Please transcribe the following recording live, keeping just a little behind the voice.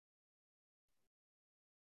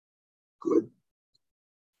Good.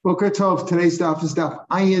 Boker Tov, today's daf is daf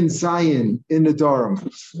Ayin Zayin in the Durham.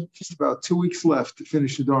 Just about 2 weeks left to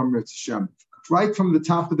finish the Durham Mitzvah Shem. Right from the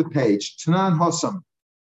top of the page, Tanan Hossam.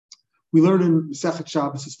 We learned in Masechet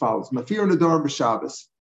Shabbos as follows. Mafir in the Durham Shabbos.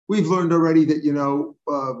 We've learned already that,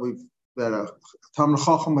 that a Talmid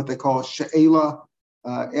Chacham, what they call She'ela,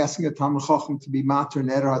 asking a Talmid Chacham to be Mater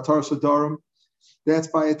Neder HaTaras HaDurham. That's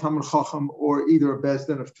by a Talmid Chacham or either a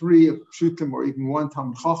Bezdin of 3, a Pshutim, or even one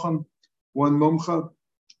Talmid Chacham, one Mumcha.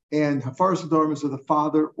 And Hafaras Hadarm is of the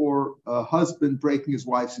father or husband breaking his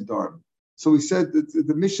wife's Hadarm. So we said that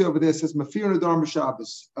the Mishnah over there says, Mafir Hadarm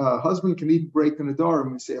Shabbos. Husband can even break an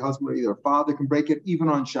Hadarm. We say husband or either father can break it even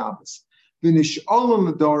on Shabbos. Vinish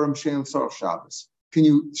Olam Hadarm Shein Sarach Shabbos. Can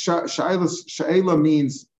you, Sha'ela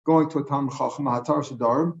means going to a Talmid Chacham, Hataras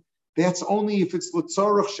Hadarm. That's only if it's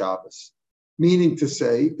L'tzarach Shabbos. Meaning to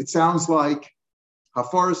say, it sounds like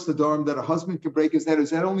Hafaras Hadarm that a husband can break his head.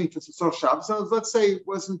 Is that only if it's a Tzarach Shabbos? So let's say it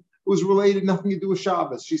was related, nothing to do with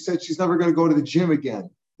Shabbos. She said she's never going to go to the gym again.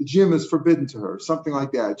 The gym is forbidden to her, something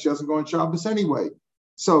like that. She doesn't go on Shabbos anyway.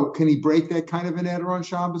 So can he break that kind of an eder on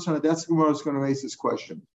Shabbos? Or that's the Gemara is going to raise this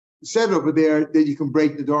question. It said over there that you can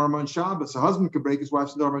break the Darm on Shabbos. A husband can break his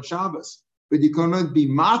wife's Darm on Shabbos. But you cannot be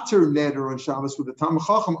mater neder on Shabbos with the Talmid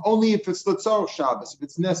Chacham only if it's L'tzarach Shabbos, if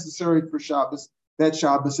it's necessary for Shabbos, that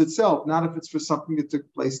Shabbos itself, not if it's for something that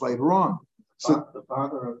took place later on. So the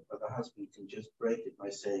father of the husband can just break it by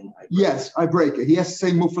saying, I break yes, it. I break it. He has to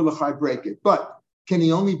say, Mufalach, I break it. But can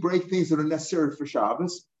he only break things that are necessary for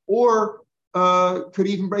Shabbos? Or could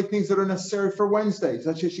he even break things that are necessary for Wednesdays?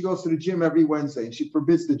 Let's say she goes to the gym every Wednesday and she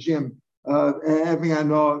forbids the gym. You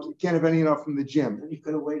can't have any enough from the gym. And you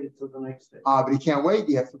could have waited till the next day. But he can't wait.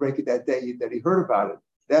 You have to break it that day that he heard about it.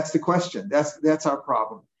 That's the question. That's our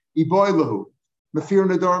problem. Iboilahu. Mafir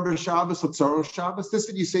Nadarm Shabbos, L'tzarach Shabbos. This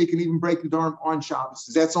that you say you can even break the Darm on Shabbos.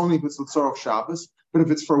 That's only if it's L'tzarach Shabbos. But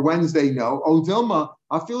if it's for Wednesday, no. Oh, Dilma,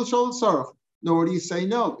 I feel Shal L'tzarach. No, what do you say?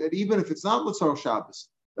 No. That even if it's not L'tzarach Shabbos,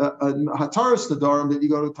 Hataras Nadarm that you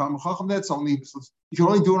go to Talmid Chacham, that's only you can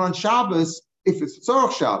only do it on Shabbos if it's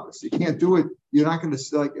L'tzarach Shabbos. You can't do it. You're not going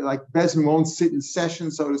to like Bezin won't sit in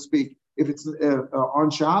session, so to speak, if it's on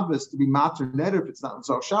Shabbos to be Mater Neder if it's not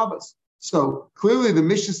L'tzarach Shabbos. So clearly, the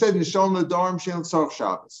Mishnah said Nishon Nadarm Shein Tzarach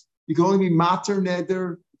Shabbos. You can only be Mater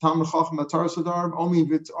Neder Talmid Chacham Hataras Hadarm only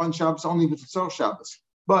if it's on Shabbos, only if it's Tzarach Shabbos.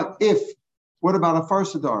 But what about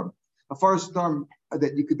Hafaras Hadarm? Hafaras Hadarm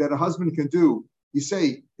that a husband can do. You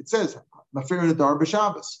say it says Mafir Nadarm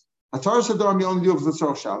b'Shabbos. Hataras Hadarm you only do if it's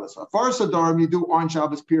Tzarach Shabbos. Hafaras Hadarm you do on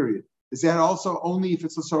Shabbos. Period. Is that also only if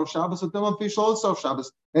it's a Tzarach Shabbos? Or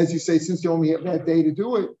Shabbos, as you say, since you only have that day to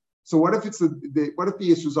do it. So what if it's what if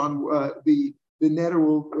the issue is on the netter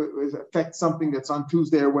will affect something that's on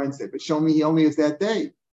Tuesday or Wednesday, but show me he only has that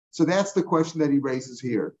day. So that's the question that he raises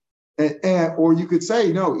here. Or you could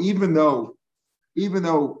say no, even though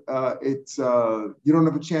it's you don't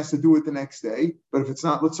have a chance to do it the next day, but if it's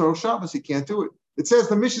not L'tzarach Shabbos, you can't do it. It says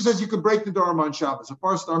the Mishnah says you could break the Darm on Shabbos.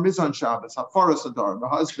 Hafaras Darm is on Shabbos. Hafaras Darm, the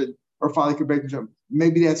husband or father could break the Darm.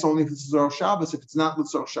 Maybe that's only if it's L'tzarach Shabbos. If it's not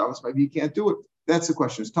L'tzarach Shabbos, maybe you can't do it. That's the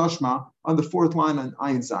question. It's Tashma on the 4th line on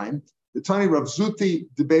Ayin Zayin. The Tani Rav Zuti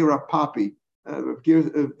Debei Rav Papi.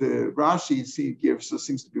 The Rashi gives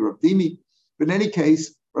seems to be Rav Dimi. But in any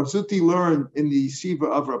case, Rav Zuti learned in the Siva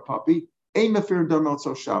of Rav Papi, Ein Mafir Darm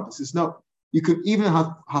El Shabbos. Is no. You could even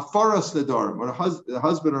have Hafaras Nadarm, or a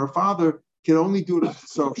husband or a father can only do it on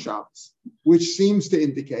Tzarach Shabbos, which seems to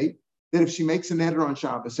indicate that if she makes an eder on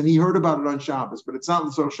Shabbos and he heard about it on Shabbos, but it's not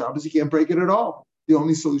Tzarach Shabbos, he can't break it at all. The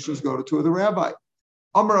only solution is go to the rabbi.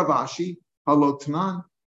 Amar Avashi, Halot Tanan.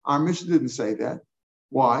 Our Mishnah didn't say that.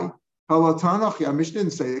 Why? Halot Tanach. Our Mishnah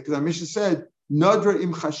didn't say that because our Mishnah said, Nadra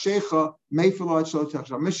im chashecha meifalot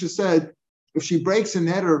shalotach. Our Mishnah said, if she makes the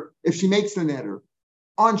neder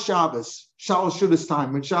on Shabbos, Shalosh Shudas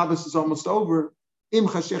time, when Shabbos is almost over, im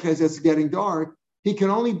chashecha as it's getting dark, he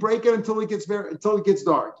can only break it until it gets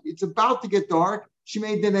dark. It's about to get dark. She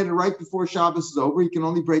made the neder right before Shabbos is over. He can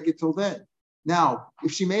only break it till then. Now,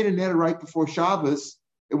 if she made a neder right before Shabbos,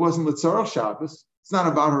 it wasn't L'tzarach Shabbos. It's not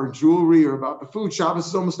about her jewelry or about the food. Shabbos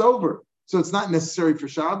is almost over. So it's not necessary for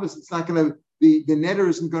Shabbos. It's not going to, the neder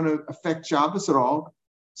isn't going to affect Shabbos at all.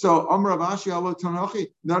 So, Amr Avashi, Allah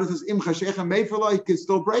Tanochi, notice Im Chashecha Meifallah, you can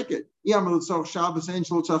still break it. If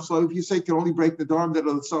you say you can only break the Darm that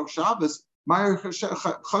L'tzarach Shabbos, why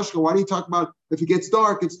do you talk about if it gets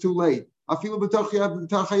dark, it's too late? Also, if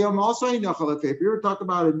you're talking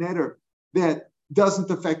about a neder that doesn't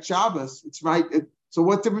affect Shabbos, it's right. So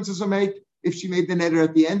what difference does it make if she made the neder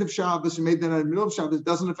at the end of Shabbos, she made the neder in the middle of Shabbos, it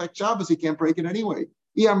doesn't affect Shabbos, he can't break it anyway.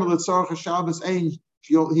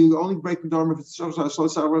 He only break the Nadarim if it's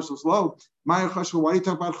low. Why do you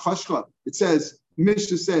talk about chashcha? It says,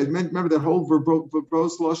 Mishnah says, remember that whole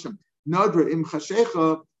verbose loshim. Nadra im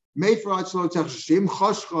chashecha, meifrat shlo tachshim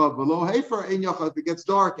chashcha v'lo hefer ein yachal. If it gets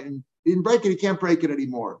dark and he didn't break it, he can't break it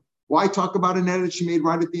anymore. Why talk about a neder that she made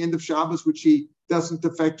right at the end of Shabbos, which she doesn't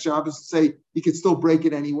affect Shabbos, and say you can still break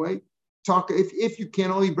it anyway? If you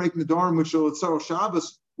can only break Nadarim which shel tzarach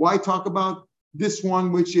Shabbos, why talk about this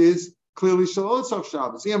one which is clearly shel tzarach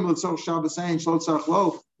Shabbos? Yom tzarach Shabbos saying shel tzarach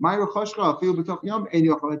lo. Ma'ir chashcha feel b'toch yom ein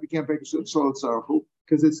yochal. If you can't break shel tzarach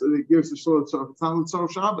because it gives the shel tzarach. It's not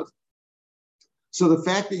tzarach Shabbos. So the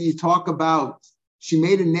fact that you talk about she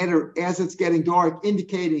made a neder as it's getting dark,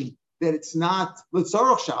 indicating that it's not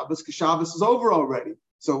l'tzarach Shabbos because Shabbos is over already.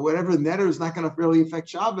 So whatever neder is not going to really affect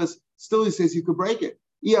Shabbos. Still, he says you could break it.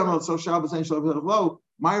 Why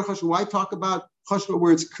talk about chashka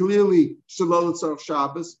where it's clearly shalol tzarach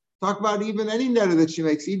Shabbos? Talk about even any neder that she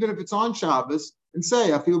makes, even if it's on Shabbos, and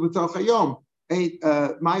say I feel b'toch hayom.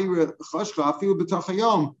 Ma'ir chashka I feel b'toch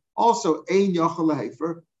hayom. Also, ein yachal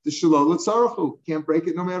lehefer the shalol tzarachu can't break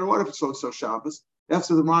it no matter what if it's shalol tzarach Shabbos. That's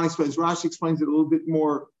what the Ran explains. Rashi explains it a little bit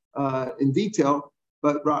more in detail,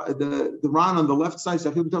 but the Ran on the left side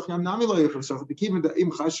says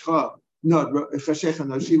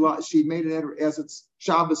she made an error as it's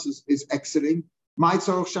Shabbos is exiting. My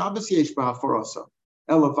tzarach Shabbos yesh b'hafarasa.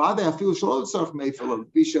 Elavade I feel shalom tzarach meifel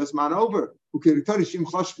bisha is man over. Ukiritorim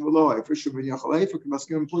chosh v'loy for shuvin yachalei for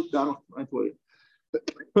k'maskim put down my employee.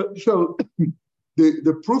 So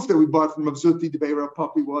the proof that we bought from Abzuti the Beira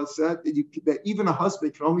Puppy was that even a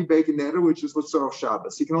husband can only bake a neder, which is l'tzarach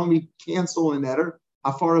Shabbos. He can only cancel a neder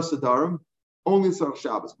afaras adarim only l'tzarach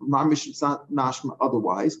Shabbos. Mamish it's not nashma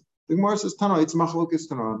otherwise. The Gemara says, Tano, it's machlokas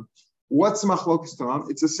Tanam. What's machlokas Tanam?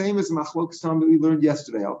 It's the same as machlokas Tanam that we learned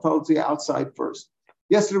yesterday. I'll tell it to you outside first.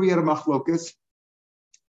 Yesterday we had a machlokas.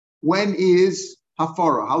 When is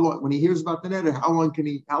hafara? How long? When he hears about the neder, how long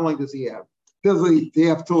does he have? Does he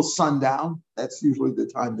have till sundown? That's usually the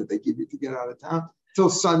time that they give you to get out of town. Till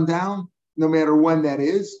sundown, no matter when that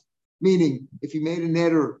is. Meaning, if you made a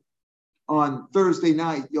neder on Thursday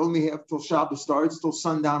night, you only have till Shabbos starts, till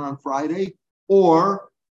sundown on Friday. Or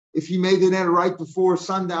if you made the neder right before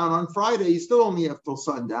sundown on Friday, you still only have till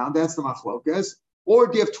sundown. That's the machlokas. Or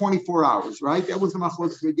do you have 24 hours, right? That was the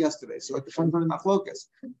machlokas we had yesterday. So it depends on the machlokas.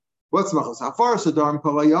 What's the machlokas? How far is the darm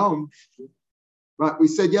kol hayom? But we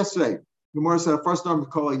said yesterday, the Gemara said, first darm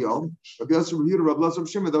kol hayom. Those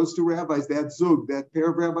two rabbis, that zug, that pair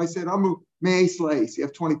of rabbis said, Amu mei slays. You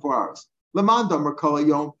have 24 hours. Laman darm kol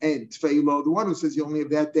hayom and tfeilo. The one who says you only have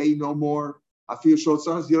that day, no more. Afil shot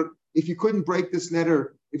stars. If you couldn't break this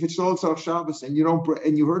neder, if it's Shalom Tzarach Shabbos and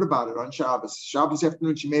you heard about it on Shabbos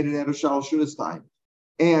afternoon, she made it at a Shalosh Shudas time,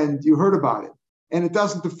 and you heard about it, and it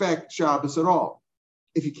doesn't affect Shabbos at all.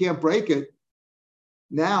 If you can't break it,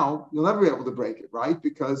 now you'll never be able to break it, right?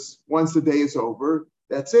 Because once the day is over,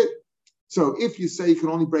 that's it. So if you say you can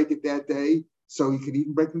only break it that day, so you can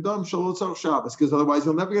even break the Dom Shalom Tzarach Shabbos, because otherwise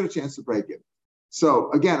you'll never get a chance to break it.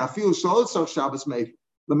 So again, I feel Shalom Tzarach Shabbos made.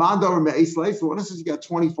 The mandor me'eslay. So one says you got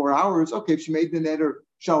 24 hours. Okay, if she made the neder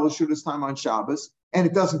Shalosh Shudas time on Shabbos, and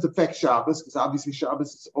it doesn't affect Shabbos, because obviously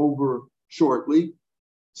Shabbos is over shortly.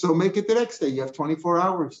 So make it the next day. You have 24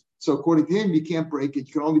 hours. So according to him, you can't break it.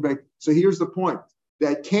 You can only break it. So here's the point.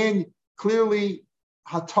 That can clearly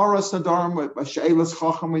hataras nadarim b'she'elas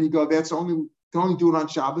chacham when you go, that's can only do it on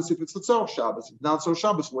Shabbos if it's l'tzarach Shabbos. If not so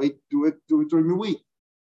Shabbos, do it during the week.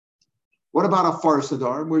 What about a farce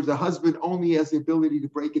nadarim, where the husband only has the ability to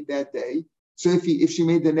break it that day? So if she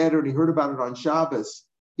made the neder and he heard about it on Shabbos,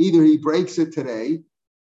 either he breaks it today,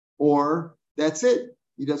 or that's it.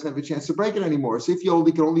 He doesn't have a chance to break it anymore. So if he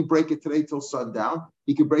can only break it today till sundown,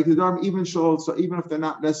 he can break the nadarim even if they're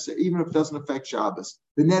not necessary, even if it doesn't affect Shabbos.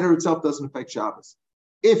 The neder itself doesn't affect Shabbos.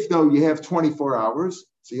 If though you have 24 hours,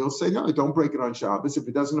 so you'll say no, don't break it on Shabbos. If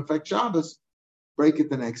it doesn't affect Shabbos, break it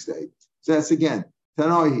the next day. So that's again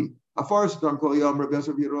Tanohi. The one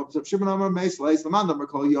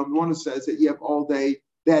who says that you have all day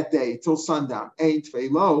that day till sundown. Ain't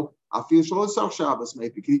low. I feel Shabbos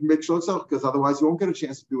maybe you can make because otherwise you won't get a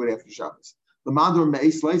chance to do it after Shabbos. The one who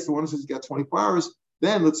says you got 24 hours.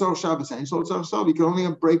 Then let's Shabbos ain't so you can only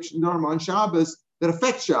have break on Shabbos that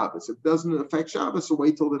affects Shabbos. If it doesn't affect Shabbos, so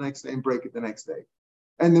wait till the next day and break it the next day.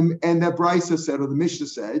 And that Brisa said, or the Mishnah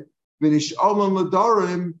said, Shabbos.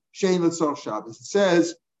 It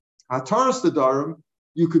says. Hataras Nadarim,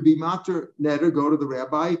 you could be mater neder, go to the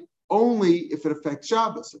rabbi, only if it affects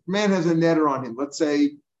Shabbos. If a man has a neder on him, let's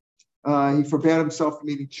say he forbade himself from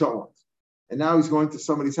eating cholent, and now he's going to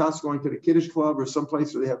somebody's house, going to the Kiddush club or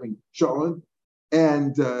someplace where they're having cholent,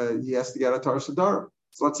 and he has to get a Tarsadar.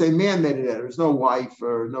 So let's say man made a neder. There's no wife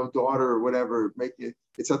or no daughter or whatever.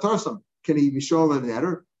 It's a Tarsam. Can he be shown a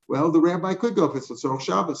neder? Well, the rabbi could go if it's Tzorch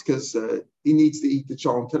Shabbos because he needs to eat the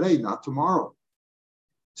shalom today, not tomorrow.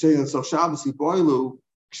 So Tzorch Shabbos Iboilu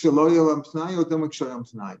Ksheloyalam Tnai Odem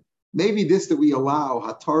Ksheloyam Tnai. Maybe this that we allow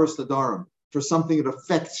Hataras Nadarim for something that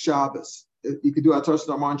affects Shabbos. You could do Hataras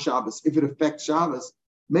Nadarim on Shabbos if it affects Shabbos.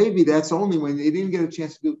 Maybe that's only when they didn't get a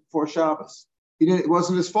chance to do it before Shabbos. It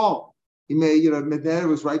wasn't his fault. He may, Medner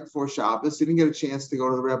was right before Shabbos. He didn't get a chance to go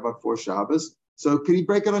to the rabbi before Shabbos. So could he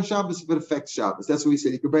break it on Shabbos if it affects Shabbos? That's what he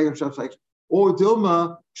said. He could break it on Shabbos. Or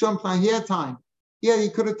Dilma, he had time. Yeah, he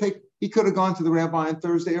could have gone to the rabbi on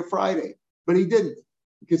Thursday or Friday, but he didn't.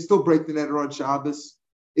 He could still break the neder on Shabbos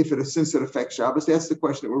since it affects Shabbos. That's the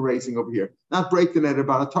question that we're raising over here. Not break the neder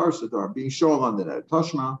about a tarsadar, being shown on the neder.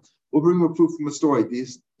 Tashma, we'll bring a proof from a story.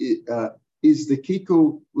 This is the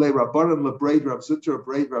Kiku le Rabbanim le Braid Rav Zutra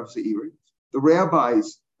Braid Rav Zeiri. The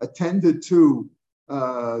rabbis attended to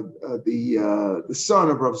the son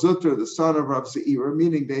of Rav Zutra, the son of Rav Zeira,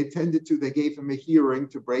 meaning they gave him a hearing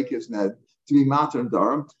to break his ned, to be matar and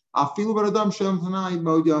darim.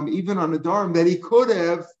 Even on a darim that he could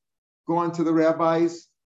have gone to the rabbis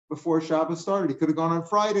before Shabbos started. He could have gone on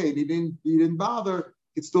Friday and he didn't bother.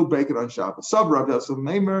 He could still break it on Shabbos. Sub Rav Yosef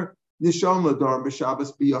Meimer nishon l'darim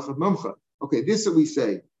b'Shabbos b'yachad mumcha. Okay, this that we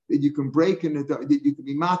say that you can break in that you can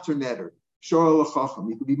be matar neder, shor l'chacham.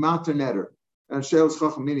 You can be matar neder. And Sheil's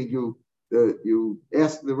Chacham, meaning you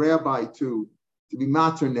ask the rabbi to be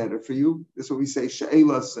matar neder for you. That's what we say,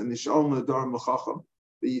 She'elas and Nishol Nadarim L'Chacham.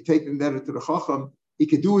 That you take the neder to the Chacham. He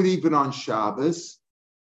could do it even on Shabbos,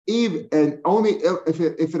 and only if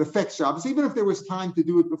it affects Shabbos, even if there was time to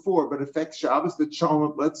do it before, but it affects Shabbos, the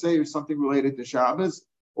Shalom, let's say, or something related to Shabbos,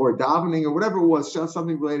 or davening, or whatever it was,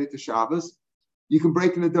 something related to Shabbos. You can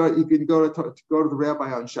break in the door. You can go to the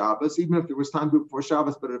rabbi on Shabbos, even if there was time to do it before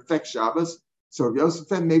Shabbos, but it affects Shabbos. So Yosef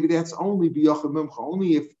said maybe that's only b'yachad mumcha,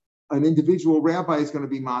 only if an individual rabbi is going to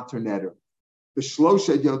be matar neder. The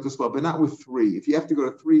shlosha yotis law, but not with three. If you have to go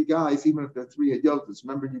to three guys, even if they're three at yotis,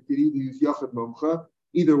 remember you could either use yachad mumcha,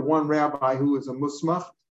 either one rabbi who is a musmach,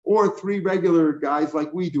 or three regular guys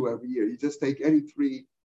like we do every year. You just take any three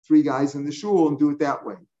guys in the shul and do it that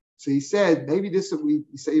way. So he said maybe this that we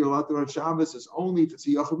say you're allowed to on Shabbos is only if it's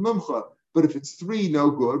a yachad mumcha, but if it's three, no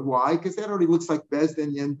good. Why? Because that already looks like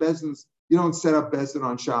bezdin, and bezdin's. You don't set up bezdin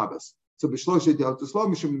on Shabbos. So it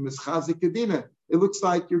looks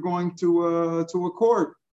like you're going to a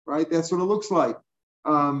court, right? That's what it looks like.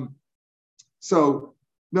 So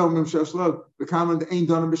no, the common ain't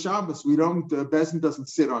done on Shabbos. We don't. Bezdin doesn't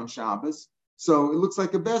sit on Shabbos, so it looks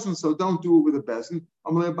like a bezdin. So don't do it with a bezdin.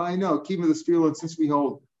 I'm going to buy no. Keep the spiel, and since we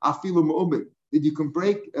hold afilu mu'ubid that you can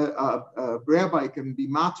break a rabbi can be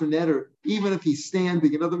matar neder even if he's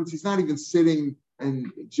standing. In other words, he's not even sitting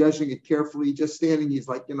and judging it carefully, just standing. He's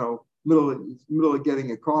like, middle of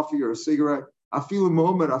getting a coffee or a cigarette. I feel a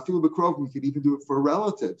moment. I feel the crowd. We could even do it for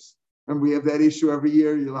relatives. And we have that issue every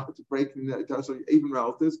year. You're allowed to break so even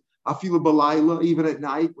relatives. I feel a balayla, even at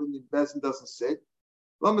night when the bezdin doesn't sit.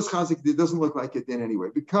 Lamas chazik, it doesn't look like it then anyway,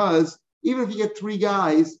 because even if you get three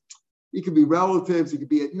guys, it could be relatives, it could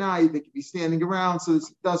be at night, they could be standing around. So it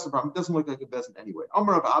doesn't look like a bezdin anyway.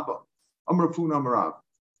 Amar of Abba, Amar of Fun, Amar of.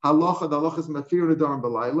 Halacha, the halacha is mafir nedarim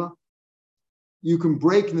b'layla. You can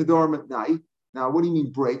break nedarim at night. Now, what do you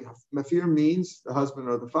mean break? Mafir means the husband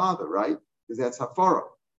or the father, right? Because that's hafara.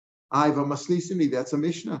 Aiva maslisini, that's a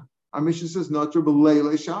Mishnah. Our Mishnah says notra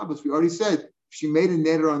b'leila Shabbos. We already said she made a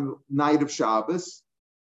neder on night of Shabbos,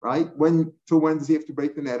 right? Till when does he have to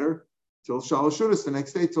break the neder? Till Shalosh Shudas, the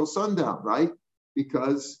next day, till sundown, right?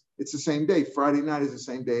 Because it's the same day. Friday night is the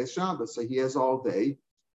same day as Shabbos, so he has all day.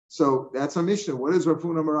 So that's our Mishnah. What does Rav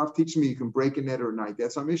Huna Marav teach me? You can break a neder at night.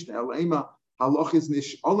 That's our Mishnah. Elema halach is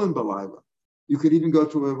nish'olen b'layla. You could even go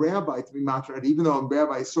to a rabbi to be matrat, even though a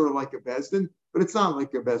rabbi is sort of like a bezdin, but it's not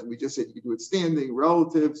like a bezdin. We just said you can do it standing,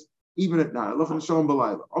 relatives, even at night. Halach nish'olen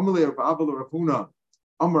b'layla. Amalei Rav Abba Rav Huna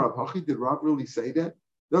Amar Rav Hachi. Did Rav really say that?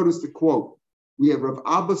 Notice the quote. We have Rav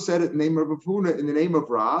Abba said it in the name of Rav Huna, in the name of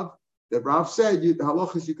Rav. That Rav said the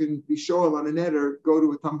halach is you can be shoel on a neder, go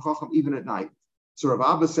to a tam chacham even at night. So Rav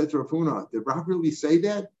Abba said to Rav Huna, did Rav really say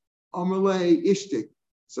that? Amalei ishtik.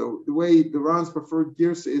 So the way the Ran's preferred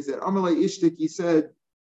girsa is that Amalei ishtik, he said,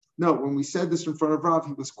 no, when we said this in front of Rav,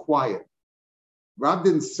 he was quiet. Rav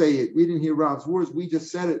didn't say it. We didn't hear Rav's words. We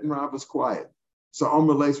just said it and Rav was quiet. So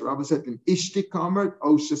Amalei, so Rav said, ishtik kamer,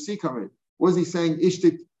 o shasi kamer. Was he saying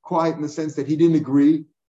ishtik quiet in the sense that he didn't agree?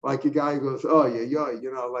 Like a guy goes, oh yeah,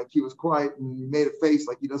 like he was quiet and he made a face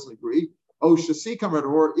like he doesn't agree. Oh shasi kamer,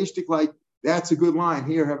 or ishtik like, That's a good line.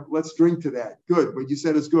 Here, let's drink to that. Good. What you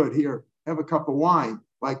said is good. Here, have a cup of wine,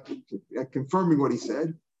 like confirming what he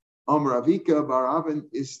said. Amar Avika Baravan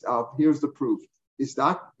is here's the proof. Is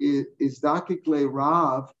Dakikle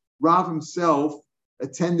Rav himself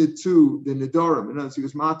attended to the Nedarim. In other words, he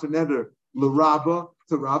was Matar Neder L'Rabba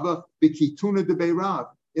to Rabba B'Kituna de Beirav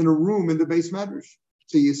in a room in the Beis Medrash.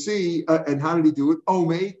 So you see, and how did he do it?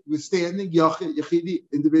 Omei was standing, Yachidi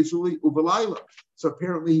individually, Ubalayla. So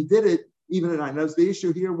apparently he did it even at night. Now, the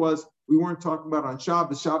issue here was we weren't talking about on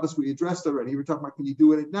Shabbos. Shabbos we addressed already. We were talking about can you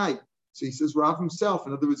do it at night? So he says Rav himself.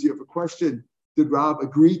 In other words, you have a question. Did Rav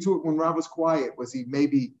agree to it when Rav was quiet? Was he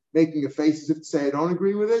maybe making a face as if to say I don't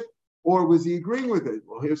agree with it? Or was he agreeing with it?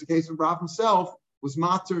 Well, here's the case of Rav himself was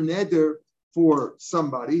Matar Neder for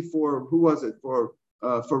somebody, for who was it? For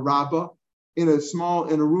Rabbah in a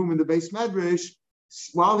room in the Beis Medrash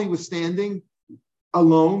while he was standing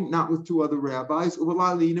alone, not with two other rabbis,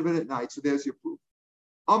 even at night. So there's your proof.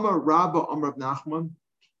 Amar Rabbah Amar of Nachman,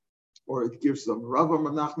 or it gives them Rabbah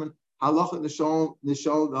Amar of Nachman. Halacha nishal. The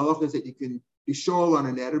halacha is that you can be shol on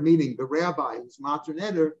a neder, meaning the rabbi who's Matar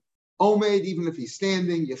Neder, Omed, even if he's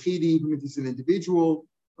standing, Yechidi, even if he's an individual,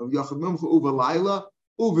 Yachad Mumcha, Uva Laila,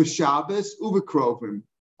 Uva Shabbos, Uva Krovim,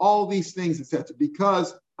 all these things, etc.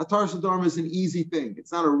 Because Atar Sadarma is an easy thing.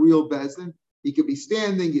 It's not a real bezdin. He could be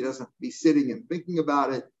standing, he doesn't have to be sitting and thinking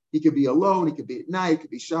about it. He could be alone, he could be at night, it could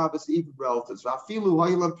be Shabbos, even relatives. As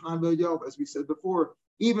we said before,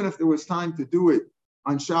 even if there was time to do it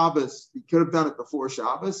on Shabbos, he could have done it before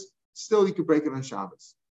Shabbos, still he could break it on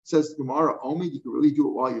Shabbos. Says the Gemara, Omi, you can really do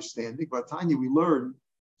it while you're standing. By Tanya, we learn,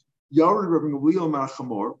 Yared Rabbi Gamliel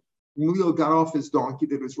Marachamor, Gamliel got off his donkey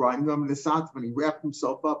that was riding him in the Satva, and he wrapped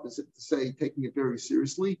himself up as if to say, taking it very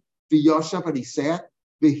seriously. The Yashav, and he sat,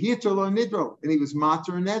 the Hitler Nidro, and he was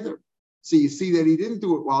Matar Neder. So you see that he didn't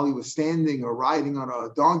do it while he was standing or riding on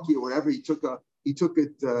a donkey or whatever. He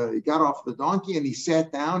got off the donkey and he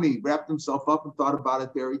sat down, he wrapped himself up and thought about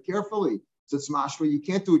it very carefully. So it's mashma, you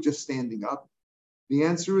can't do it just standing up. The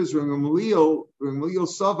answer is Gamliel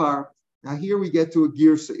Savar. Now here we get to a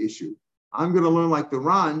Girsa issue. I'm going to learn like the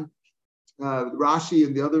Ran, Rashi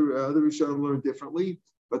and the other Rishonim learn differently,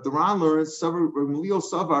 but the Ran learns Gamliel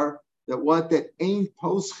Savar that ain't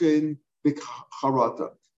poschin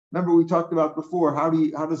b'charata. Remember we talked about before. How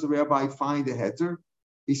does a rabbi find a heter?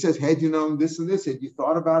 He says, had you known this and this, had you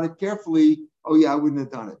thought about it carefully, oh yeah, I wouldn't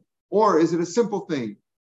have done it. Or is it a simple thing?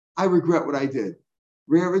 I regret what I did.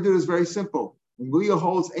 Rabbi is very simple. When Leah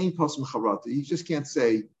holds ain't poschin b'charata, you just can't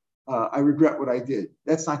say, I regret what I did.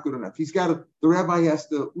 That's not good enough. The rabbi has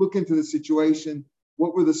to look into the situation.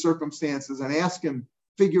 What were the circumstances? And ask him,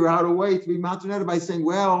 figure out a way to be Matar Neder by saying,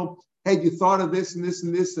 well, had you thought of this and this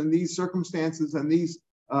and this and these circumstances and these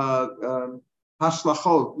hashlachot,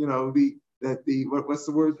 what's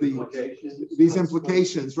the word? These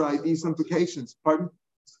implications, right? These implications. Pardon?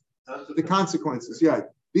 The consequences, yeah.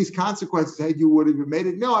 These consequences, had you would have made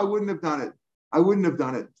it? No, I wouldn't have done it.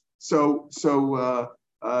 So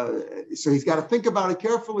he's got to think about it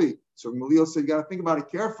carefully. So Gamliel said, you got to think about it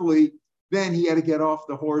carefully. Then he had to get off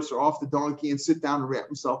the horse or off the donkey and sit down and wrap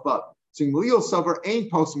himself up. So Gamliel Savar ain't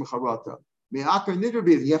poschin b'charata. You have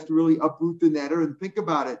to really uproot the netter and think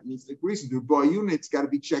about it. It needs the grease. The boy unit's got to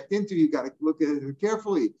be checked into. You got to look at it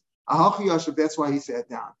carefully. That's why he sat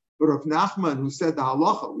down. But Rav Nachman, who said the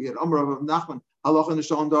halacha, we had Amar Rav Nachman, halacha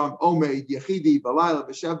neshon dam omeid yechidi balayla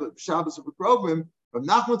b'Shabbos of Krovim. Rav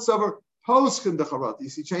Nachman Savar poschin b'charata. You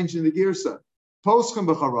see, changing the girsa. Poschin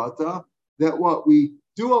b'charata. That what we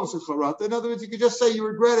do also charata. In other words, you could just say you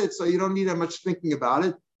regret it, so you don't need that much thinking about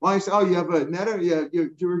it. Why you say, oh, you have a netter? Yeah,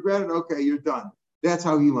 you regret it? Okay, you're done. That's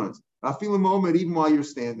how he learns. I feel a moment even while you're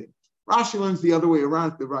standing. Rashi learns the other way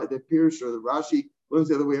around. The Pirush or the Rashi learns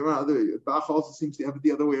the other way around. The Bach also seems to have it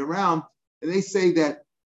the other way around. And they say that,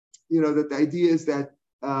 that the idea is that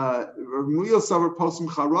Gamliel Savar poschin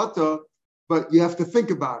charata, but you have to think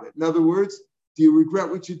about it. In other words, do you regret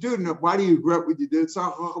what you did? Why do you regret what you did?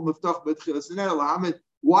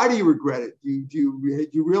 Why do you regret it? Do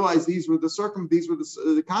you realize these were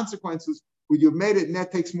the consequences? Would you have made it? And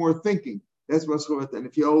that takes more thinking. That's what's going on. And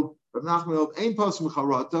if you hold Rav Nachman ain't poschin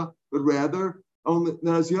b'charata, but rather only,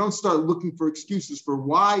 you don't start looking for excuses for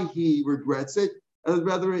why he regrets it.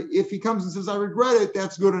 Rather, if he comes and says I regret it,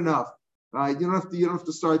 that's good enough. Right? You don't have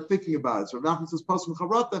to start thinking about it. So Rav Nachman says poschin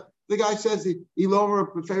b'charata. The guy says he lower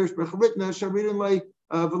beferish b'charitna sharidin lei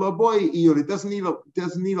v'lo boy iyud. It doesn't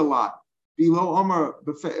need a lot. Below Omar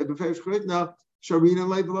beferish b'charitna sharidin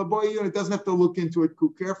lei v'lo boy iyud. It doesn't have to look into it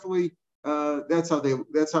too carefully. That's how he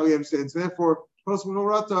understands. Therefore, poschin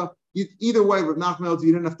b'charata. Either way, Rav Nachman,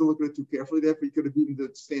 you didn't have to look at it too carefully. Therefore, you could have eaten the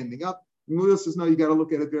standing up. Gamliel says, no, you got to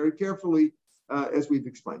look at it very carefully, as we've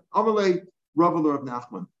explained. Amalei, Rav Rav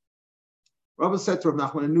Nachman. Rav said to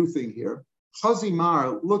Rav Nachman a new thing here.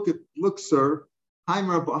 Chazimar, look, sir.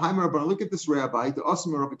 Heimer, look at this rabbi. The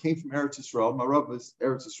Osmer Rabbi came from Eretz Yisrael. My Rav is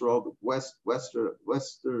Eretz Yisrael, the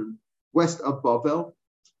west of Bavel.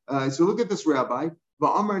 So look at this rabbi.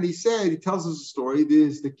 And he said, he tells us a story.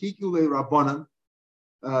 There's the Kikule Rabbanim,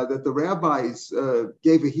 that the rabbis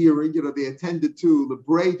gave a hearing. They attended to the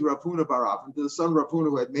braid Rav Huna bar Avin, to the son of Rav Huna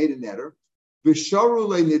who had made a neder. Visharu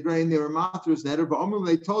le nidrein, they were mater's neder. But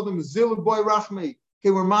they told him, Zilu boy rachmei.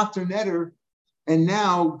 Okay, we're mater neder, and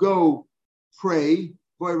now go pray,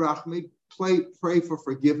 boy rachmei, pray for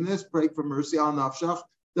forgiveness, pray for mercy on nafshach,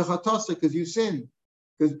 the chatasa, because you sinned.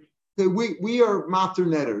 Because we are mater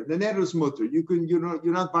neder. The neder is mutter.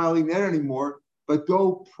 You're not violating neder anymore, but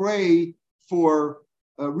go pray for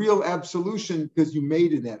a real absolution because you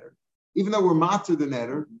made a neder. Even though we're mater the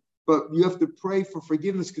neder, but you have to pray for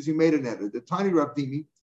forgiveness because you made a neder. The tiny Rav Dimi,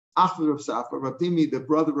 Achler of Safra, Rav Dimi, the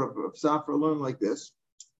brother of Safra, learned like this.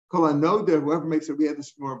 Kol anoder, whoever makes it, we had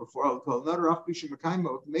this more before. I'll call another afbishim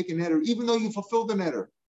mekaymo, make a neder, even though you fulfilled the neder,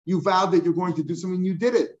 you vowed that you're going to do something, you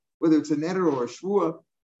did it. Whether it's a neder or a shvua,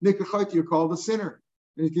 nikachot, you're called a sinner.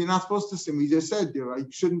 And if you're not supposed to sin, we just said, you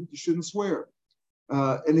shouldn't swear.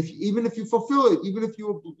 And even if you fulfill it, even if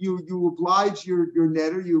you oblige your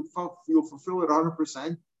neder, you'll fulfill it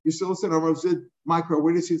 100%. You still listen. Micro.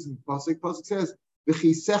 Where does he in Pasuk? Pasuk says, "V'chi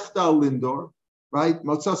sechta lindor," right?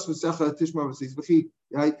 Motzas v'secha tishma v'sis. V'chi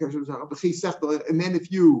sechta. And then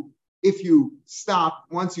if you stop,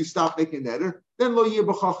 once you stop making neder, then lo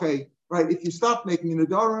yibachachay, right? If you stop making an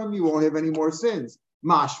nedarim, you won't have any more sins.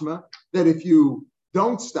 Mashma, that if you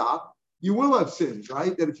don't stop, you will have sins,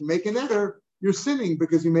 right? That if you make a neder, you're sinning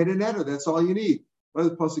because you made a neder. That's all you need. What does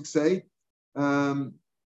the Pasuk say?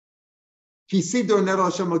 It's not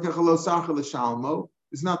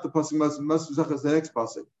the pasuk. Masuzach is the next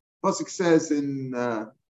pasuk. Pasuk says in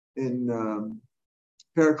Perek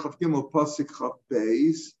Chav Gimel pasuk Chav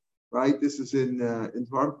Beis, right? This is in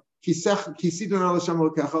Dvarim.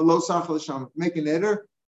 Make an neder.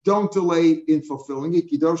 Don't delay in fulfilling it.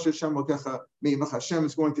 Hashem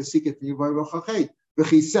is going to seek it from you.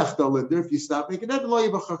 If you stop making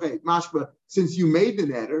neder, mashba, since you made the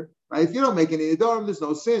neder, right? If you don't make any nedarim, there's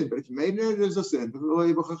no sin. But if you made neder, there's a sin.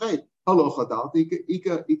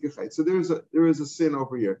 So there is a sin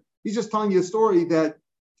over here. He's just telling you a story that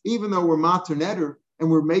even though we're mater neder and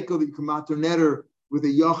we're makel, you can mater neder with a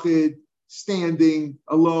yachid standing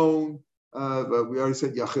alone. We already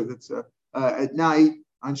said yachid. It's at night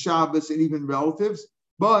on Shabbos and even relatives,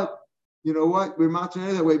 but you know what? We're mater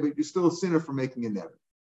neder that way, but you're still a sinner for making a neder.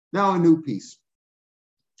 Now a new piece.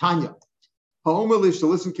 Tanya. Ha'omer lishto,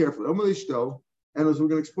 listen carefully. Ha'omer lishto, and as we're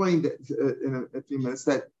going to explain that, in a few minutes,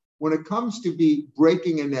 that when it comes to be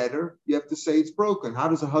breaking a neder, you have to say it's broken. How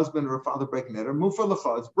does a husband or a father break a neder? Mufa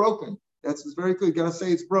lecha, it's broken. It's very good. You got to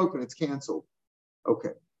say it's broken. It's canceled.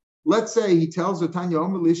 Okay. Let's say he tells her, Tanya,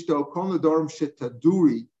 Ha'omer lishto, kol nedarim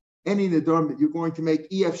shetaduri, any nedarim that you're going to make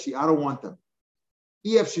EFC, I don't want them.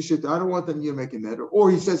 EFC, I don't want them to make a neder.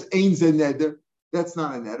 Or he says, Ein ze neder. That's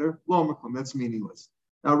not a neder. Lo makom, that's meaningless.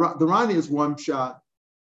 Now, the Rani is one shot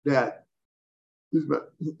that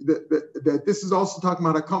this is also talking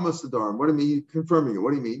about Hakamas Nedarim. What do you mean? Confirming it.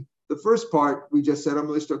 What do you mean? The first part, we just said, all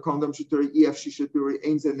the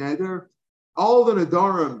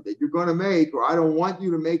Nedarim that you're going to make, or I don't want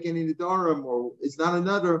you to make any Nedarim, or it's not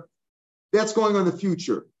another, that's going on the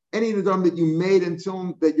future. Any Nedarim that you made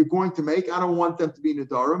until that you're going to make, I don't want them to be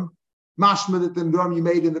Nedarim. Mashma, that the Nedarim you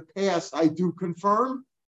made in the past, I do confirm.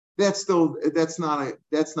 That's not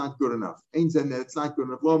good enough. It's not good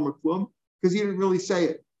enough. Because he didn't really say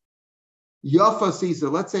it. Yafa Caesar,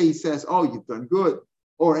 let's say he says, oh, you've done good.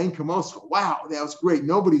 Or Ein Kamoscha, wow, that was great.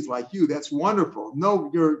 Nobody's like you. That's wonderful.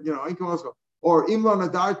 No, you're, Ein Kamoscha. Or Imla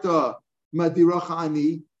Nadarta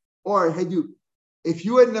Madirachani. Or if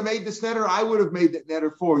you hadn't made this netter, I would have made that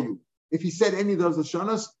netter for you. If he said any of those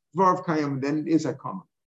Lashonas, Dvarav Kayam, then it is Hakama.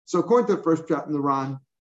 So according to the first chapter in the Ran,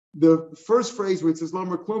 the first phrase where it says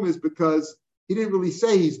Lomer Klum is because he didn't really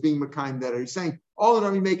say he's being Mekayim netter. He's saying, all that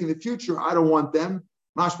I'm making in the future, I don't want them.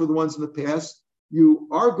 Mashma, the ones in the past, you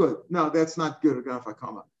are good. No, that's not good.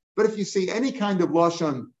 But if you see any kind of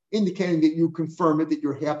lashon indicating that you confirm it, that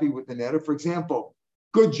you're happy with the netter, for example,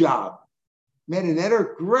 good job, made a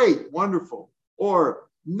netter, great, wonderful, or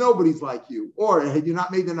nobody's like you, or had you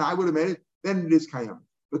not made the netter, I would have made it, then it is kayam.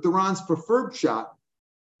 But the Ran's preferred shot,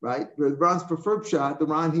 right? The Ran's preferred shot, the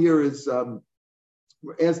Ran here is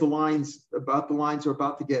as the lines are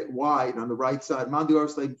about to get wide on the right side. Mandi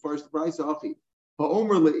Arslay first the price achi.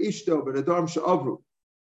 Ha'omer leishto but adam she'avru.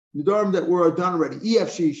 Nedarim that were done already. EF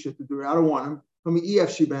Shisha to do it. I don't want them. From the EF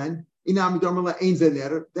Shiban.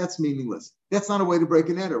 That's meaningless. That's not a way to break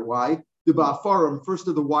an eder. Why? The Ba'afarim, first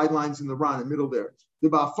of the wide lines in the Ran, in the middle there. The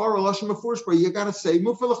Ba'afar Lashon Mefurshba, you got to say,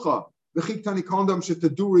 Mufalacha, V'chik Tani Kondam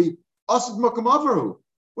Shetaduri, Asad Makam Avaru.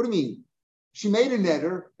 What do you mean? She made an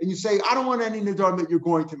eder, and you say, I don't want any nedarim that you're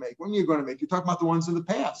going to make. When are you going to make? You're talking about the ones in the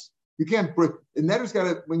past. You can't break. The netter's got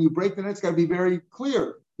to, when you break the net, it's got to be very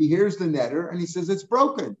clear. He hears the netter, and he says, it's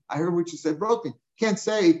broken. I heard what you said, broken. Can't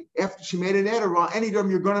say, after she made an eder, well, any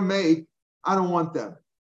nedarim you're going to make, I don't want them.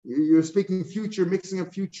 You're speaking future, mixing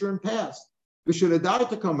of future and past. We should have died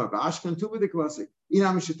to come up. Ashkan too with the classic.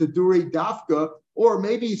 Dafka, or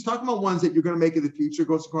maybe he's talking about ones that you're going to make in the future.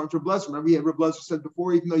 Goes according to Rebbe. Remember, Rebbe said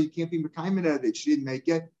before, even though you can't be Mekayim at it, she didn't make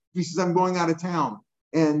it. He says, I'm going out of town,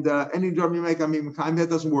 and any drum you make, I mean Mekayim, that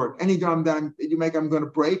doesn't work. Any drum that you make, I'm going to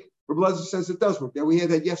break. Rebbe says it does work. Yeah, we had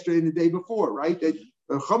that yesterday and the day before, right? That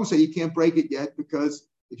Chum say you can't break it yet because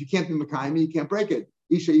if you can't be Mekayim, you can't break it.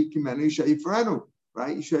 Isha Yikimenu, Isha Yifranu,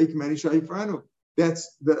 right? Isha Yikimenu, Isha Yifranu.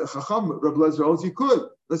 That's the Chacham, Rabbi Lezer holds you could.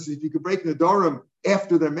 Listen, if you could break Nedarim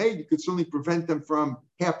after they're made, you could certainly prevent them from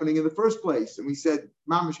happening in the first place. And we said,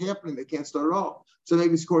 Mamish happening, they can't start at all. So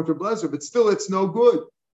maybe it's according to Rabbi Lezer, but still it's no good.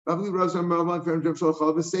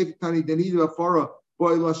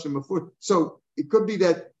 So it could be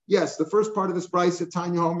that, yes, the first part of this price at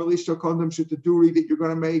Tanya Hom Melishto Kondam Shitaduri that you're going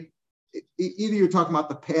to make, either you're talking about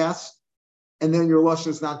the past, and then your lashon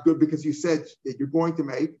is not good because you said that you're going to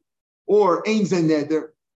make, or ein ze neder,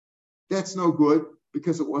 that's no good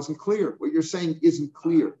because it wasn't clear. What you're saying isn't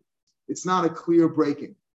clear. It's not a clear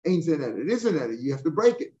breaking. Ein ze neder. It is a neder. You have to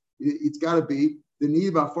break it. It's got to be the need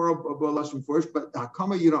about four lashon first, but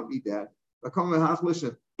hakama you don't need that. But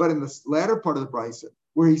in the latter part of the brisa,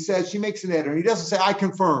 where he says she makes an neder, and he doesn't say I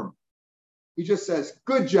confirm. He just says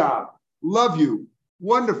good job, love you,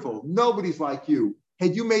 wonderful. Nobody's like you.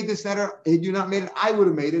 Had you made this neder, had you not made it, I would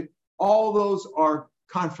have made it. All those are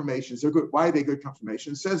confirmations. They're good. Why are they good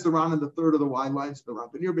confirmations? Says the Ran in the third of the wide lines of the Ran.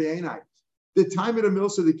 But near Be'enai, the time of the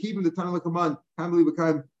milsa, the keeping the time of the command,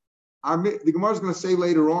 the Gemara is going to say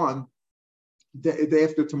later on, the day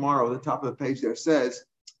after tomorrow, the top of the page there says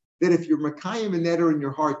that if you're Mekayim and Neder in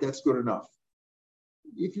your heart, that's good enough.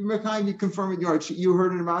 If you're Mekayim, you confirm in your heart. You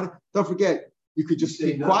heard it about it. Don't forget, you could just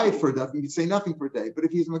be quiet for a day. You could say nothing for a day. But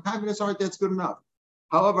if he's Mekayim in his heart, that's good enough.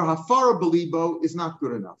 However, Hafara Belibo is not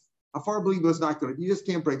good enough. Hafara Belibo is not good enough. You just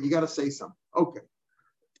can't break. You got to say something. Okay.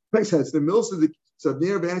 It says the mills of the so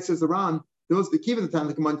near Ban says the Ran, those the keep in the time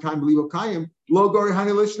that come on Kaim Belibo Kayim, Lo Gori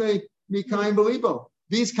Hani Lishne, Mi Kaim Belibo.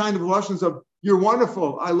 These kind of lashons of you're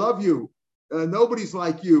wonderful, I love you, nobody's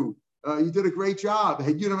like you, you did a great job.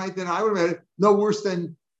 Had you done right, then I would have made it no worse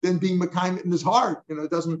than being Mekayim in his heart.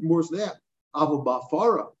 It doesn't worse than that. Aval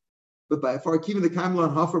Bafara. But by far keeping the Kaim Lan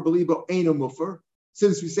Hafar Belibo ain't a mufar.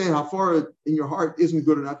 Since we say Hafara in your heart isn't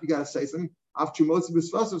good enough, you got to say something. It's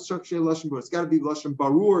got to be Lashon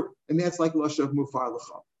Barur, and that's like Lashon of Mufar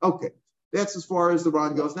L'cha. Okay, that's as far as the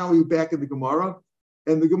Ran goes. Now we're back in the Gemara,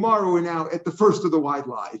 and the Gemara we're now at the first of the wide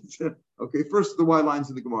lines. Okay, first of the wide lines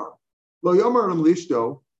of the Gemara. Lo Yomer Ram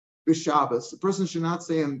Lishto b'Shabbos. The person should not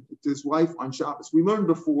say to his wife on Shabbos. We learned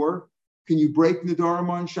before. Can you break Nedarim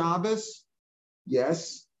on Shabbos?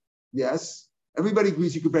 Yes. Everybody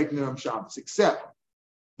agrees you could break Nedarim on Shabbos, except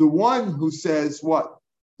the one who says what?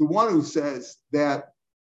 The one who says that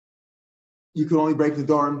you can only break the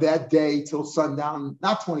Nedarim that day till sundown,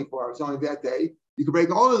 not 24 hours, only that day. You can break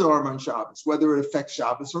all the Nedarim on Shabbos, whether it affects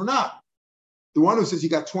Shabbos or not. The one who says you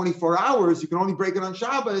got 24 hours, you can only break it on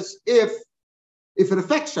Shabbos if it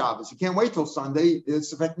affects Shabbos. You can't wait till Sunday.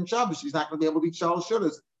 It's affecting Shabbos. She's not going to be able to eat Shalosh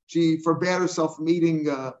Shudas. She forbade herself from eating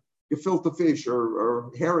gefilte fish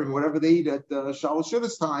or herring, whatever they eat at Shalosh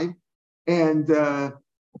Shudas time. And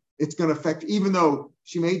it's going to affect, even though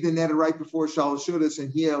she made the neder right before Shalosh Shudas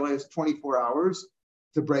and he has 24 hours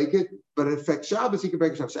to break it, but it affects Shabbos, he can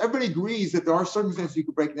break Shabbos. So everybody agrees that there are circumstances you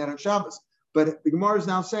can break that on Shabbos. But the Gemara is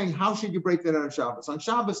now saying, how should you break that on Shabbos? On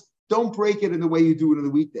Shabbos, don't break it in the way you do it in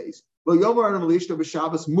the weekdays. Don't do it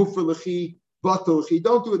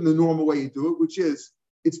in the normal way you do it, which is,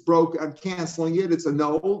 it's broke, I'm canceling it, it's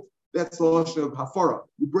annulled. That's the lashon of hafara.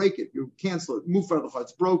 You break it, you cancel it.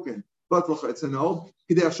 It's broken. It's annulled.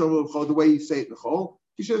 The way you say it in the chol.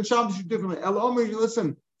 You should in Shabbos do differently.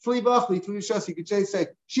 Listen, you could say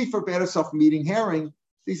she forbade herself from eating herring.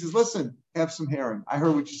 He says, listen, have some herring. I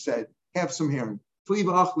heard what you said. Have some herring.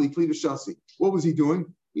 What was he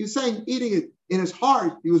doing? He was saying, eating it in his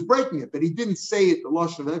heart, he was breaking it, but he didn't say it the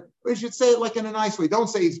lashon of it. But he should say it like in a nice way. Don't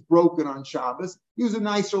say it's broken on Shabbos. Use a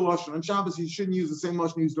nicer lashon on Shabbos. You shouldn't use the same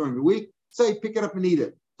lashon you use during the week. Say, pick it up and eat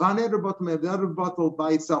it. The other bottle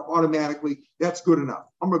by itself automatically, that's good enough.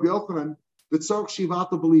 But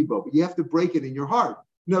you have to break it in your heart.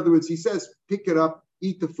 In other words, he says, pick it up,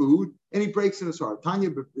 eat the food, and he breaks in his heart. Tanya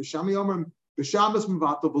b'shami omer b'Shabbos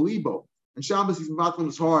mevatel b'libo. And Shabbos he's mevatel in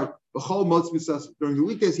his heart. During the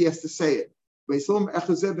weekdays he has to say it. Either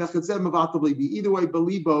way,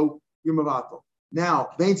 b'libo you're mevatel. Now,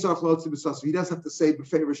 he doesn't have to say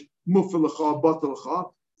b'ferish mufar l'cha batel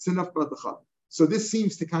l'cha. It's enough batel l'cha. So this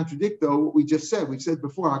seems to contradict, though, what we just said. We've said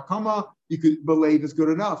before, hakama, you could believe is good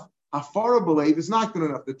enough. Hafara believe is not good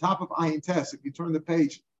enough. The top of Ayin Tes, if you turn the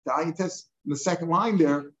page, the Ayin Tes, in the second line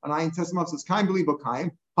there, on Ayin Tes says, kaim belibo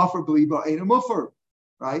kaim, hafar belibo ain't a mufar,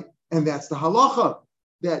 right? And that's the halacha,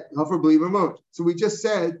 that hafar belibo mut. So we just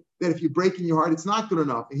said that if you break in your heart, it's not good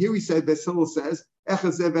enough. And here we said, Basil says,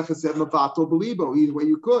 echazev mevato belibo, either way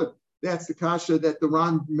you could. That's the kasha that the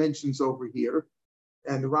Ran mentions over here.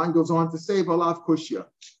 And the Ran goes on to say, Valav Kushya,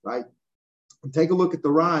 right? And take a look at the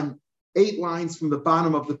Ran, 8 lines from the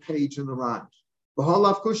bottom of the page in the Ran.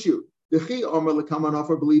 Valav Kushyu. When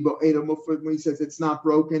he says it's not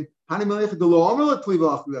broken. In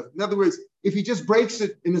other words, if he just breaks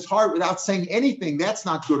it in his heart without saying anything, that's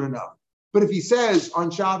not good enough. But if he says on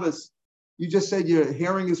Shabbos, you just said your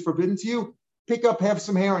herring is forbidden to you, pick up, have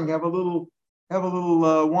some herring, have a little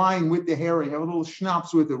wine with the herring, have a little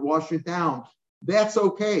schnapps with it, wash it down. That's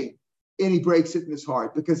okay. And he breaks it in his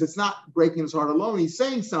heart because it's not breaking his heart alone. He's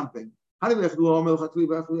saying something. If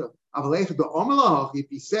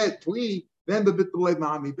he said twi, then the bit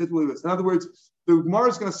mami. In other words, the Gemara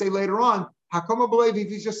is going to say later on, hakama believe if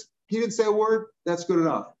he didn't say a word, that's good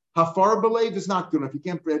enough. Hafar believe is not good enough. You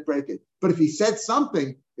can't break it. But if he said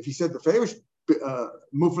something, if he said the favorish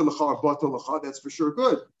mufar l'cha or batel l'cha, that's for sure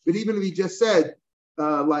good. But even if he just said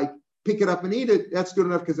like pick it up and eat it, that's good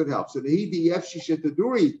enough because it helps. So the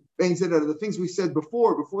the things we said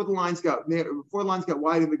before the lines got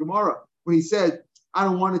wide in the Gemara, when he said, I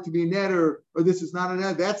don't want it to be a netter, or this is not a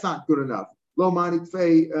net, that's not good enough. Lo manit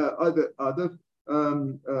fei other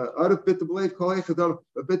bit of blade,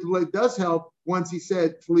 a bit of blade does help. Once he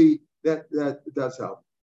said flee, that does help.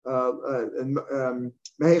 If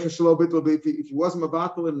he wasn't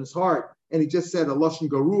mabatel in his heart and he just said a lashon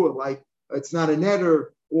garua, like it's not a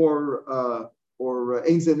netter, or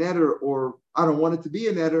ain't a netter, or I don't want it to be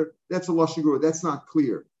a netter, that's a lashon garua. That's not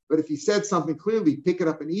clear. But if he said something clearly, pick it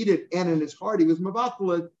up and eat it, and in his heart he was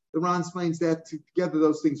mabatel, the Ran explains that together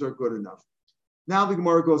those things are good enough. Now the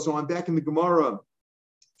Gemara goes on. Back in the Gemara,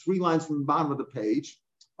 3 lines from the bottom of the page.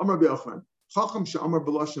 Amar B'Yochanan, Chacham she'amar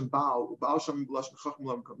b'lashon Baal, Baal she'amar b'lashon Chacham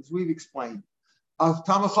lo m'kom. As we've explained,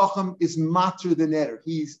 Tama Chacham is matter the netter.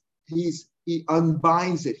 He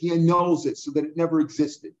unbinds it, he annuls it so that it never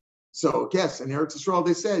existed. So yes, in Eretz Yisrael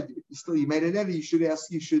they said, you made a netter, you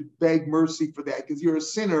should beg mercy for that because you're a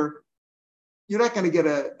sinner. You're not going to get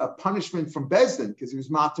a punishment from Bezdin because he was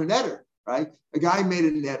mater netter, right? A guy made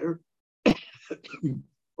a netter,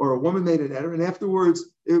 or a woman made a netter, and afterwards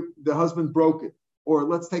the husband broke it. Or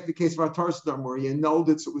let's take the case of our Tarsadam where he annulled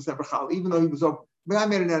it so it was never chal, even though he was over. But I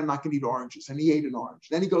made a netter, I'm not going to eat oranges, and he ate an orange.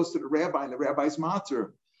 Then he goes to the rabbi, and the rabbi's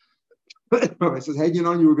mater. He says, hey, you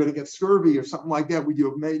were going to get scurvy or something like that. Would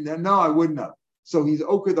you have made that? No, I wouldn't have. So he's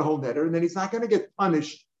okay the whole netter, and then he's not going to get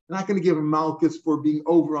punished. They're not going to give him malchus for being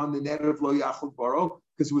over on the netter of lo yachol baro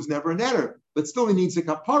because it was never a netter. But still, he needs a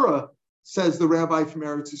kapara, says the rabbi from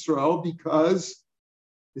Eretz Yisrael, because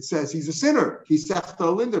it says he's a sinner. He's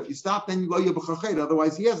sechta linda. If you stop, then lo yabachachet.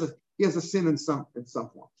 Otherwise, he has a sin in some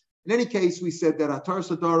form. In any case, we said that atar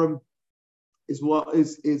sadarim is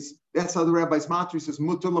that's how the rabbi's matri says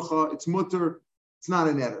mutter l'cha, it's mutter, it's not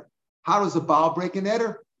a netter. How does a Baal break a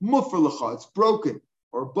netter? Mufar l'cha, it's broken,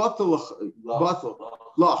 or batel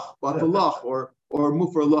lach, or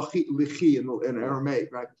mufar l'chi in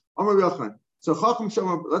Aramaic, right? So Chacham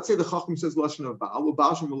Shema, let's say the Chacham says lashon of Baal,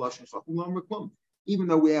 Baal Shema lashon Chacham lo meklum. Even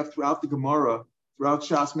though we have throughout the Gemara, throughout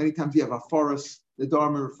Shas, many times you have a forest, the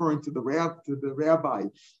Dharma referring to the rabbi,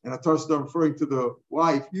 and a Tarsadam referring to the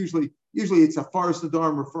wife. Usually it's a Faras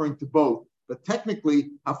Nadarm referring to both. But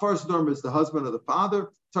technically, a Faras Nadarm is the husband or the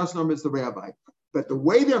father, Tarsadam is the rabbi. But the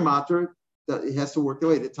way they're matter, that it has to work the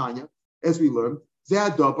way, the Tanya, as we learn,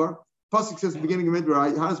 Zeh Dabar. Pasuk says at the beginning of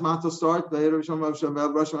Midrash, how does matter start? Zeh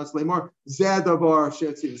Dabar,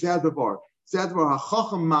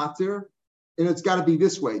 HaChacham matter, and it's got to be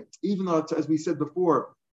this way. Even though, as we said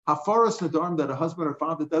before, Hafaras Nadarm that a husband or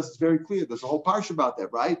father does is very clear. There's a whole parsha about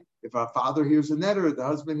that, right? If a father hears a netter, the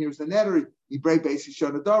husband hears the netter, he break basically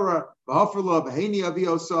Shadadara, V'hafarla, V'heini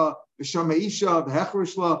Aviosa, V'shameisha,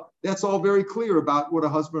 V'hechrishla. That's all very clear about what a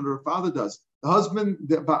husband or a father does. The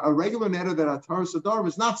husband, a regular netter that Ataras Nadarm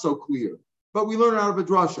is not so clear. But we learn out of a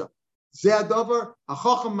drasha. Zeh davar, a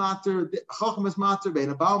chacham mater, a chacham is mater, bein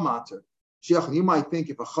a baal mater. You might think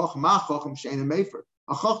if a chacham shein a mefer,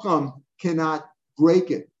 a chacham cannot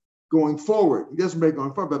break it going forward. He doesn't break it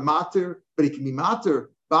going forward, but he can be mater.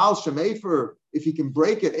 Baal shemefer, if he can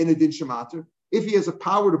break it in a din shemater, if he has a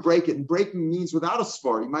power to break it, and breaking means without a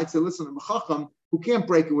svar. You might say, listen, I'm a chacham who can't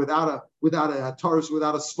break it without a taurus,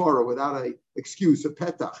 without a svara, without a excuse, a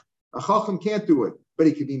petach. A chacham can't do it, but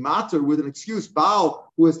he can be mater with an excuse. Baal,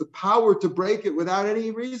 who has the power to break it without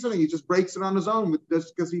any reasoning, he just breaks it on his own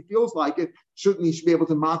just because he feels like it. Shouldn't he should be able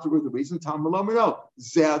to mater with a reason? Tam no.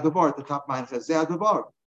 Zeh davar at the top of zeh davar.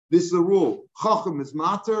 This is the rule. Chacham is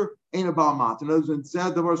mater, ain't a baal mater. In other words,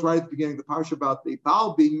 zeh davar is right at the beginning of the parsha about the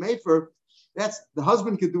baal being mefer. That's the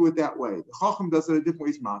husband could do it that way. The chacham does it a different way.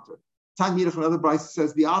 He's mater. Tan Yidach, another brayso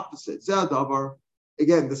says the opposite. Zeh davar.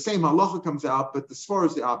 Again, the same halacha comes out, but the svar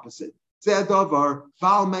is the opposite. Zeh davar,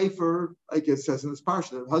 baal mefer, like it says in this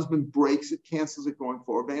parsha, the husband breaks it, cancels it going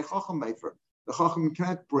forward. Bein chacham mefer. The chacham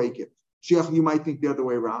cannot break it. Shiach, you might think the other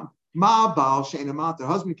way around. Ma baal sheina mater. The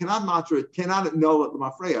husband cannot mater it, cannot annul it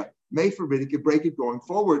l'mafreya. Mefer, but he could break it going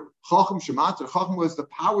forward. Chacham shemater. Chacham was the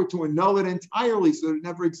power to annul it entirely, so that it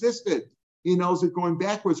never existed. He knows it going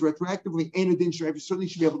backwards, retroactively. Ain't a din shreif. Certainly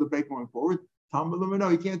should be able to break going forward. Tamalum, no,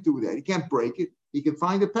 he can't do that. He can't break it. He can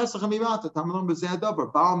find a pesach amimata. Tamalum b'zeh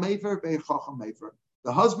davar. Baal mefer, bein chacham mefer.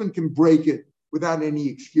 The husband can break it without any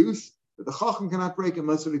excuse, but the chacham cannot break it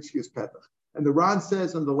unless an excuse petach. And the Ran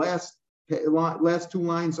says on the last two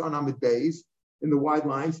lines on Amid Beis, in the wide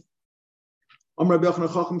lines, Amar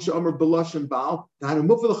Bechna chacham she'amar b'lashon baal, ta'anu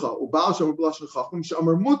mufelecha, u'baal she'amar b'lashon chacham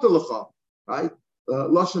she'amar mutelecha. Right?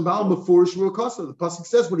 Lashon baal mefurish ru'akasa. The pasuk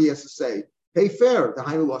says what he has to say. Hey, fair. The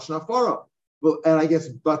hainu lashon hafara. Well, and I guess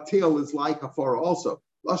batil is like hafara also.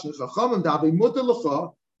 Lashon chachamim davi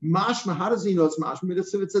mutelecha. Mashma. How does he know it's mashma?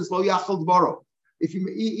 It says lo yachal dvaro. If you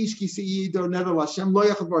ish kisi yidor neder Hashem lo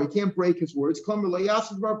yachal dvaro, he can't break his words. Klamer lo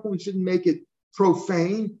yachal dvaro. We shouldn't make it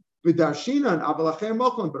profane. V'darshina and avalachem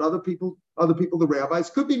mochlim. But other people, the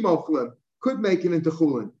rabbis could be mochlim. Could make it into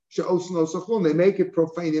chulin. They make it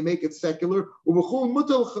profane, they make it secular. Something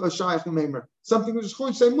which is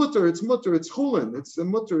chulin, say mutter, it's chulin, it's a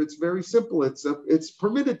mutter, it's very simple, it's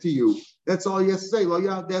permitted to you. That's all you have to say.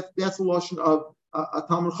 That's the lashon of a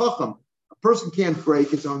Talmud Chacham. A person can't break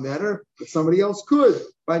his own matter, but somebody else could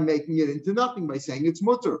by making it into nothing, by saying it's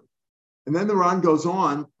mutter. And then the Ran goes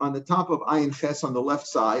on the top of Ayin Ches on the left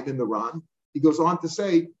side in the Ran. He goes on to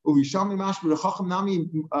say, in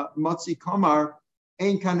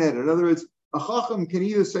other words, a chacham can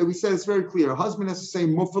either say, we said it's very clear, a husband has to say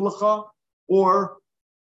mufalacha or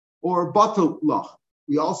batal lach.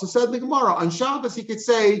 We also said in the Gemara, on Shabbos he could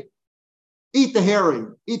say, eat the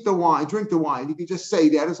herring, eat the wine, drink the wine. He could just say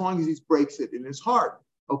that as long as he breaks it in his heart.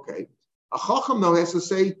 Okay. A chacham though has to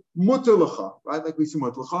say mutalacha, right? Like we say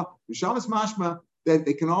mutalacha. Shabbos mashma that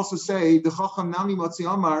they can also say the chacham nami matzi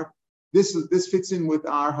amar. This fits in with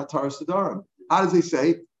our Hatar Sadarim. How does he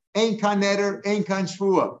say? Ein kan neder, ein kan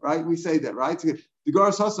shvua. Right? We say that, right? The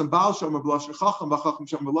Garas Hasan Baal Shomer B'Lashon Chacham, B'Chacham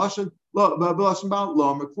Shomer B'Lashon Baal Lo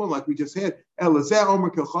Omer Klum, like we just had. Elazeh Omer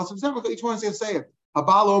Kilchas. Each one is going to say it.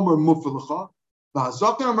 Habal Omer Mufelecha.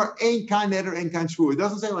 V'Hazokin Omer ein kan neder, ein kan shvua. It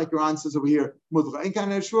doesn't say like Quran says over here. Mufelecha ein kan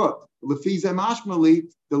neder shvua. Lefize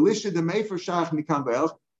Mashmali the Lisha the Mefer Shach Mikan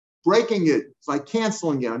Be'elch. Breaking it, it's like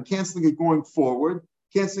canceling it. I'm canceling it going forward.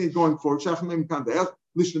 Canceling it going forward. That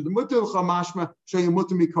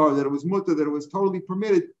it was mutter, that it was totally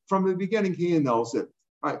permitted from the beginning. He annuls it.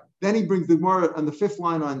 All right. Then he brings the Gemara on the fifth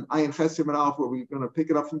line on Ayin Chesim and Alpha, where we're going to pick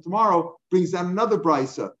it up from tomorrow. Brings down another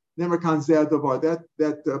brisa. Nemerkan Zeh Davar.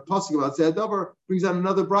 That pasuk about Zeh Davar brings down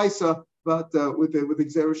another brisa, but with the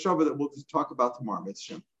Gzera Shava that we'll just talk about tomorrow.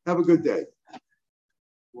 Mitzvah. Have a good day.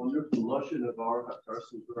 Wonder if the lashon of our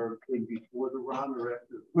person came before the Ran or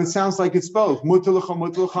after. It sounds like it's both.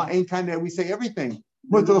 Mutalacha, ain't kind of. We say everything.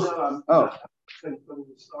 Mutalacha. From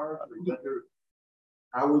the start, whether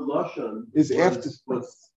our lashon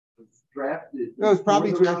was drafted. No, it's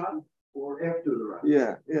probably drafted or after the Ran.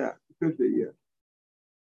 Yeah, could be. Yeah.